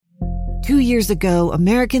2 years ago,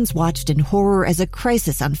 Americans watched in horror as a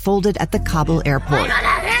crisis unfolded at the Kabul airport.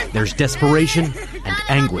 There's desperation and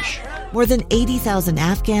anguish. More than 80,000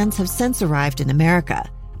 Afghans have since arrived in America,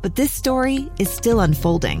 but this story is still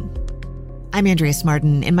unfolding. I'm Andrea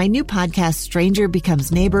Martin. In my new podcast, Stranger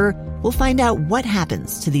Becomes Neighbor, we'll find out what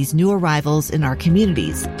happens to these new arrivals in our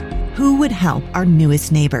communities. Who would help our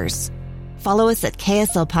newest neighbors? Follow us at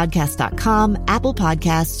kslpodcast.com, Apple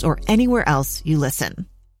Podcasts, or anywhere else you listen.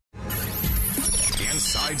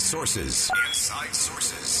 Inside Sources. Inside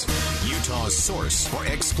Sources. Utah's source for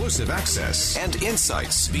exclusive access and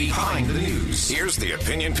insights behind the news. Here's the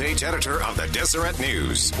opinion page editor of the Deseret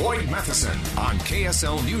News, Boyd Matheson, on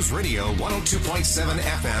KSL News Radio 102.7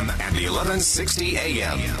 FM and 1160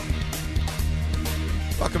 AM.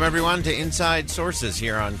 Welcome, everyone, to Inside Sources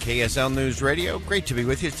here on KSL News Radio. Great to be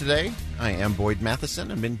with you today. I am Boyd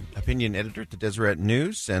Matheson. I'm opinion editor at the Deseret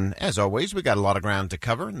News. And as always, we got a lot of ground to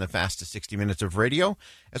cover in the fastest 60 minutes of radio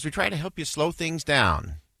as we try to help you slow things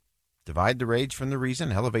down, divide the rage from the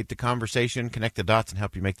reason, elevate the conversation, connect the dots, and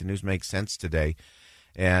help you make the news make sense today.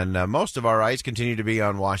 And most of our eyes continue to be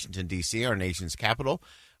on Washington, D.C., our nation's capital,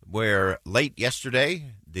 where late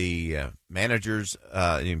yesterday, the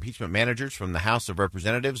impeachment managers from the House of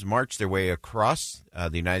Representatives marched their way across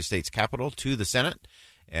the United States Capitol to the Senate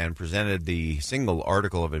and presented the single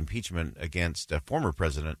article of impeachment against former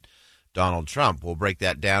President Donald Trump. We'll break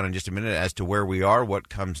that down in just a minute as to where we are, what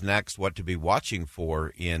comes next, what to be watching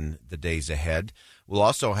for in the days ahead. We'll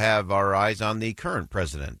also have our eyes on the current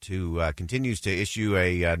president, who continues to issue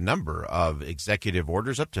a number of executive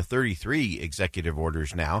orders, up to 33 executive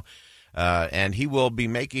orders now. And he will be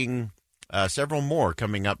making several more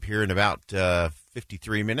coming up here in about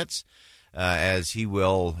 53 minutes as he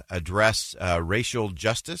will address racial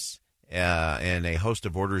justice and a host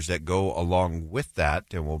of orders that go along with that,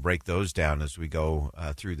 and we'll break those down as we go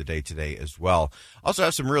through the day today as well. Also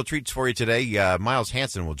have some real treats for you today. Miles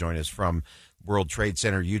Hansen will join us from World Trade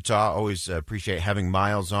Center, Utah. Always appreciate having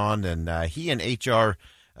Miles on, and he and H.R.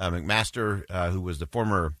 McMaster, who was the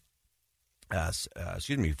former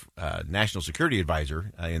national security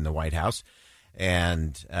advisor in the White House,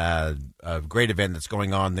 and a great event that's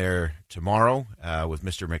going on there tomorrow with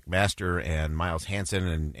Mr. McMaster and Miles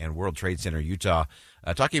Hansen and World Trade Center, Utah,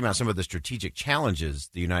 talking about some of the strategic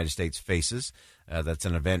challenges the United States faces. That's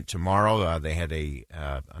an event tomorrow. They had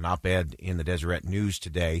an op-ed in the Deseret News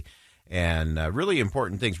today, and really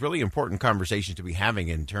important things, really important conversations to be having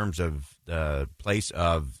in terms of the place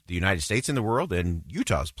of the United States in the world and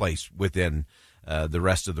Utah's place within the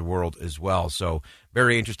rest of the world as well. So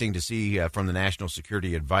very interesting to see from the National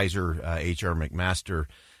Security Advisor, H.R. McMaster,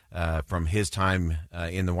 from his time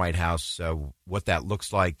in the White House, what that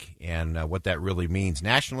looks like and what that really means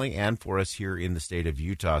nationally and for us here in the state of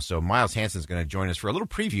Utah. So Miles Hansen is going to join us for a little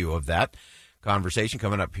preview of that conversation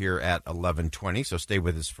coming up here at 11:20, so stay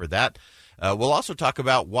with us for that. We'll also talk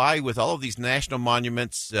about why, with all of these national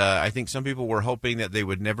monuments, I think some people were hoping that they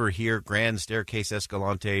would never hear Grand Staircase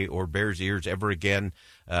Escalante or Bears Ears ever again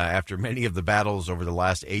after many of the battles over the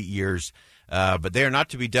last 8 years. But they are not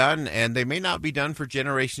to be done, and they may not be done for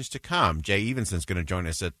generations to come. Jay Evenson's going to join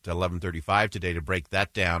us at 11:35 today to break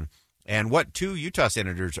that down, and what two Utah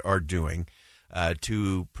senators are doing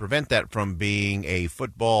to prevent that from being a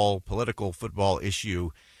political football issue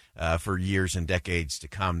for years and decades to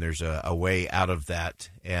come. There's a way out of that,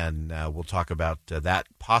 and we'll talk about that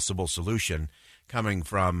possible solution coming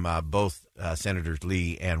from both Senators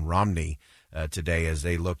Lee and Romney today as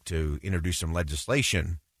they look to introduce some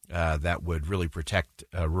legislation that would really protect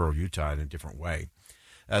rural Utah in a different way.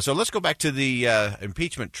 So let's go back to the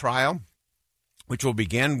impeachment trial, which will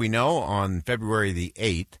begin, we know, on February the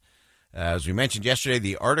 8th. As we mentioned yesterday,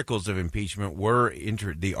 the articles of impeachment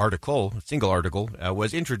single article,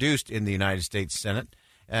 was introduced in the United States Senate.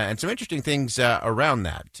 And some interesting things around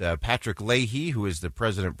that. Patrick Leahy, who is the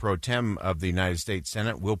president pro tem of the United States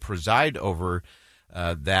Senate, will preside over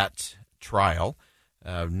that trial.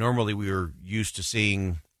 Normally, we are used to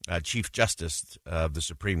seeing Chief Justice of the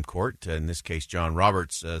Supreme Court, in this case John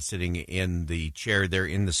Roberts, sitting in the chair there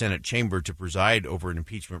in the Senate chamber to preside over an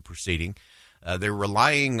impeachment proceeding. They're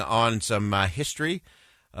relying on some history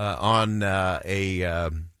on I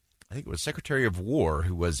think it was Secretary of War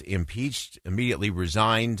who was impeached, immediately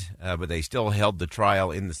resigned, but they still held the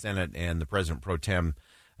trial in the Senate, and the President pro tem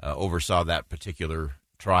oversaw that particular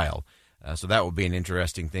trial. So that will be an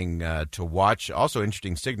interesting thing to watch. Also,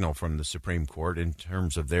 interesting signal from the Supreme Court in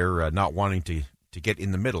terms of their not wanting to get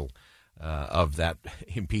in the middle of that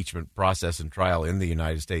impeachment process and trial in the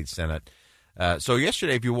United States Senate. So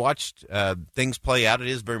yesterday, if you watched things play out, it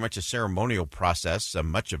is very much a ceremonial process,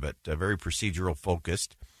 much of it very procedural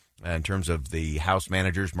focused. in terms of the House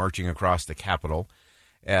managers marching across the Capitol.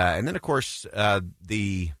 And then, of course,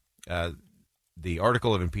 the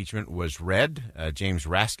article of impeachment was read. James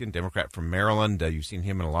Raskin, Democrat from Maryland. You've seen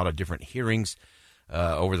him in a lot of different hearings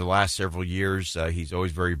over the last several years. He's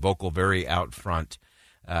always very vocal, very out front.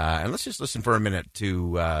 And let's just listen for a minute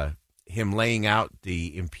to him laying out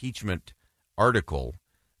the impeachment article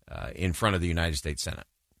in front of the United States Senate.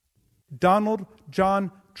 Donald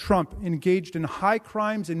John Trump engaged in high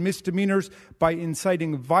crimes and misdemeanors by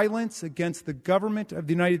inciting violence against the government of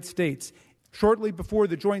the United States. Shortly before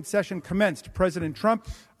the joint session commenced, President Trump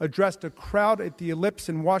addressed a crowd at the Ellipse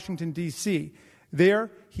in Washington, D.C.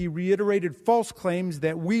 There, he reiterated false claims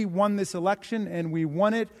that we won this election and we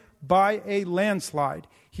won it by a landslide.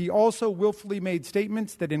 He also willfully made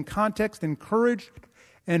statements that in context encouraged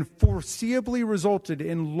and foreseeably resulted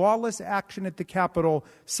in lawless action at the Capitol,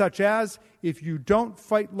 such as, if you don't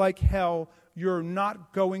fight like hell, you're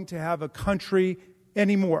not going to have a country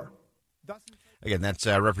anymore. Again, that's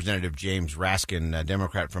Representative James Raskin,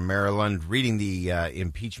 Democrat from Maryland, reading the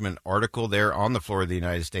impeachment article there on the floor of the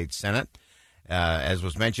United States Senate. As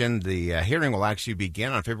was mentioned, the hearing will actually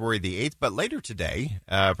begin on February the 8th, but later today,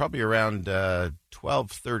 probably around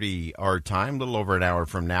 12:30 our time, a little over an hour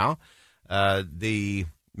from now, the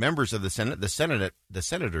members of the Senate, the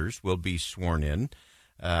senators will be sworn in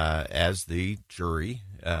as the jury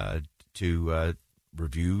to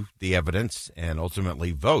review the evidence and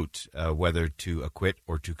ultimately vote whether to acquit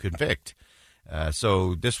or to convict.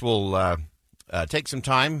 So this will take some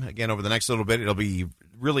time. Again, over the next little bit, it'll be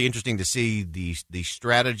really interesting to see the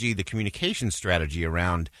strategy, the communication strategy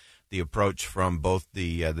around the approach from both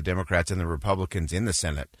the Democrats and the Republicans in the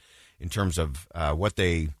Senate in terms of what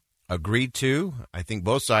they agreed to. I think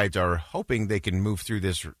both sides are hoping they can move through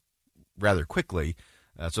this rather quickly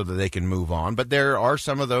so that they can move on. But there are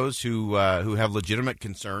some of those who have legitimate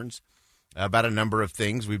concerns about a number of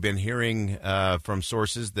things. We've been hearing from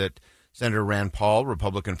sources that Senator Rand Paul,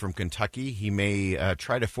 Republican from Kentucky, he may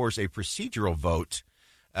try to force a procedural vote,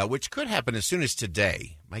 which could happen as soon as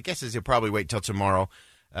today. My guess is he'll probably wait till tomorrow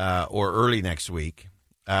or early next week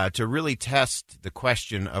to really test the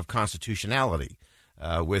question of constitutionality.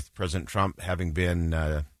 With President Trump having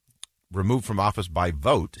been removed from office by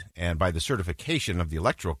vote and by the certification of the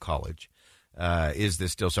Electoral College, is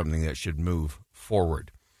this still something that should move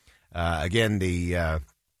forward? Again, the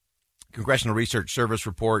Congressional Research Service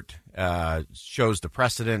report shows the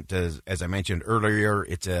precedent. As I mentioned earlier,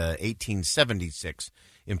 it's a 1876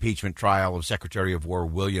 impeachment trial of Secretary of War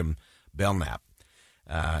William Belknap,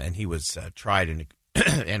 and he was tried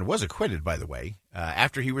and was acquitted, by the way,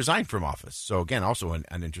 after he resigned from office. So, again, also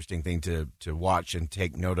an interesting thing to watch and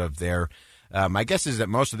take note of there. My guess is that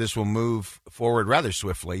most of this will move forward rather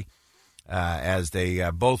swiftly as they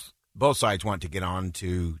both sides want to get on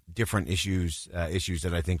to different issues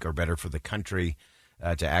that I think are better for the country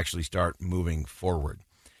to actually start moving forward.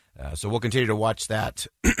 So we'll continue to watch that.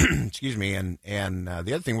 Excuse me. And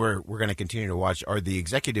the other thing we're going to continue to watch are the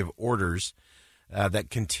executive orders that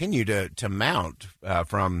continue to mount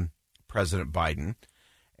from President Biden.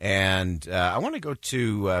 And I want to go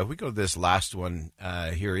to we go to this last one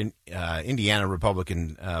here in Indiana.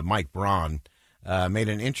 Republican Mike Braun made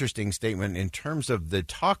an interesting statement in terms of the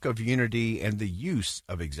talk of unity and the use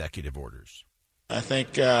of executive orders. I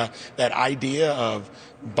think that idea of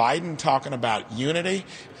Biden talking about unity,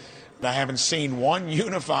 I haven't seen one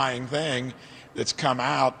unifying thing that's come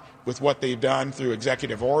out with what they've done through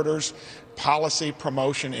executive orders, policy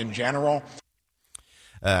promotion in general.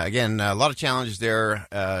 Again, a lot of challenges there.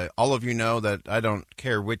 All of you know that I don't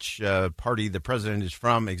care which party the president is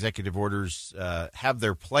from. Executive orders have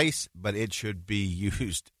their place, but it should be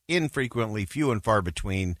used infrequently. Few and far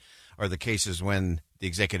between are the cases when the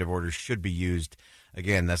executive orders should be used.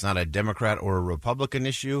 Again, that's not a Democrat or a Republican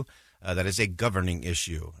issue. That is a governing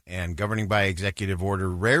issue. And governing by executive order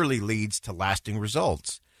rarely leads to lasting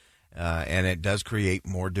results. And it does create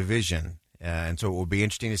more division. And so it will be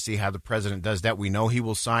interesting to see how the president does that. We know he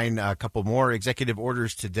will sign a couple more executive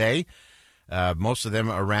orders today, most of them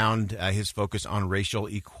around his focus on racial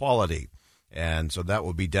equality. And so that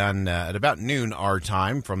will be done at about noon our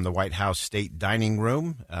time from the White House State Dining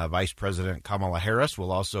Room. Vice President Kamala Harris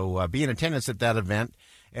will also be in attendance at that event.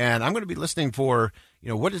 And I'm going to be listening for,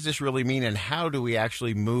 what does this really mean and how do we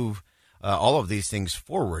actually move all of these things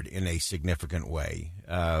forward in a significant way.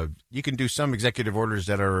 You can do some executive orders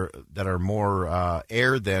that are more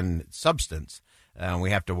air than substance, and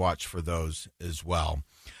we have to watch for those as well.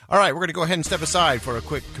 All right, we're going to go ahead and step aside for a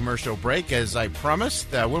quick commercial break. As I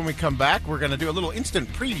promised, when we come back, we're going to do a little instant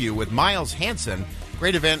preview with Miles Hansen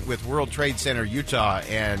Great event with World Trade Center Utah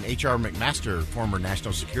and H.R. McMaster, former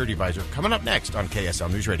National Security Advisor, coming up next on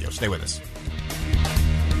KSL News Radio. Stay with us.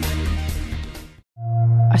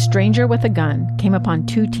 A stranger with a gun came upon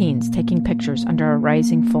 2 teens taking pictures under a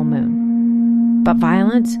rising full moon. But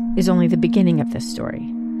violence is only the beginning of this story.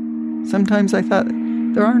 Sometimes I thought,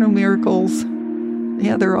 there are no miracles.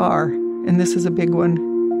 Yeah, there are, and this is a big one.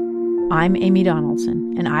 I'm Amy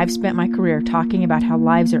Donaldson, and I've spent my career talking about how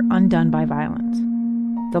lives are undone by violence.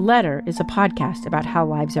 The Letter is a podcast about how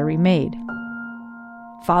lives are remade.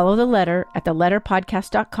 Follow The Letter at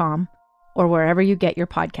theletterpodcast.com or wherever you get your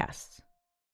podcasts.